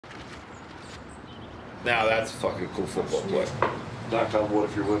Now that's a fucking cool football play. Knock on wood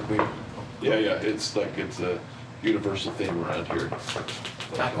if you're with me. Yeah, it's a universal theme around here.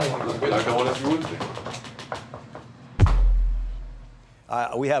 Knock on wood if you're with me.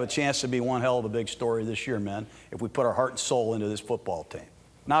 We have a chance to be one hell of a big story this year, man, if we put our heart and soul into this football team.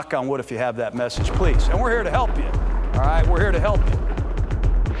 Knock on wood if you have that message, please. And we're here to help you, all right? We're here to help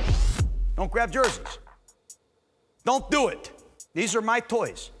you. Don't grab jerseys. Don't do it. These are my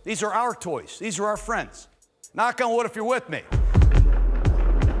toys. These are our toys. These are our friends. Knock on wood if you're with me.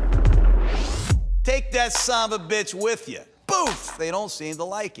 Take that son of a bitch with you. Boof! They don't seem to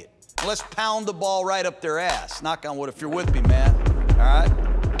like it. Let's pound the ball right up their ass. Knock on wood if you're with me, man. All right?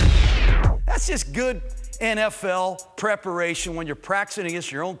 That's just good NFL preparation when you're practicing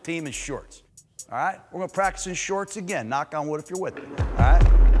against your own team in shorts. All right? We're going to practice in shorts again. Knock on wood if you're with me. All right?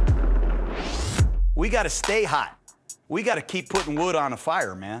 We got to stay hot. We got to keep putting wood on a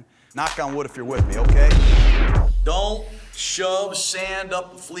fire, man. Knock on wood if you're with me, okay? Don't shove sand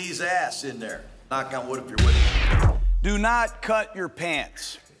up a flea's ass in there. Knock on wood if you're with me. Do not cut your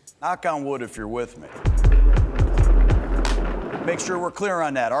pants. Knock on wood if you're with me. Make sure we're clear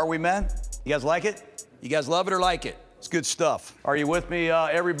on that. Are we, men? You guys like it? You guys love it or like it? It's good stuff. Are you with me,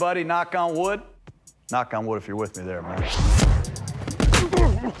 everybody? Knock on wood. Knock on wood if you're with me there, man.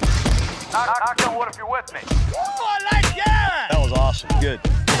 Knock on wood if you're with me. Oh, I like that! That was awesome. Good.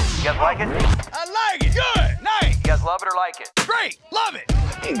 You guys like it? I like it. Good. Nice. You guys love it or like it? Great. Love it.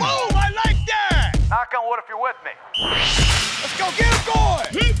 Boom, I like that. Knock on wood if you're with me. Let's go get it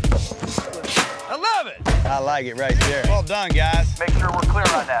going. I love it. I like it right there. Well done, guys. Make sure we're clear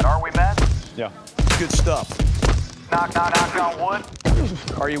on that. Are we, men? Yeah. Good stuff. Knock on wood.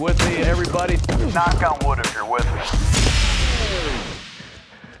 Are you with me, everybody? Knock on wood if you're with me.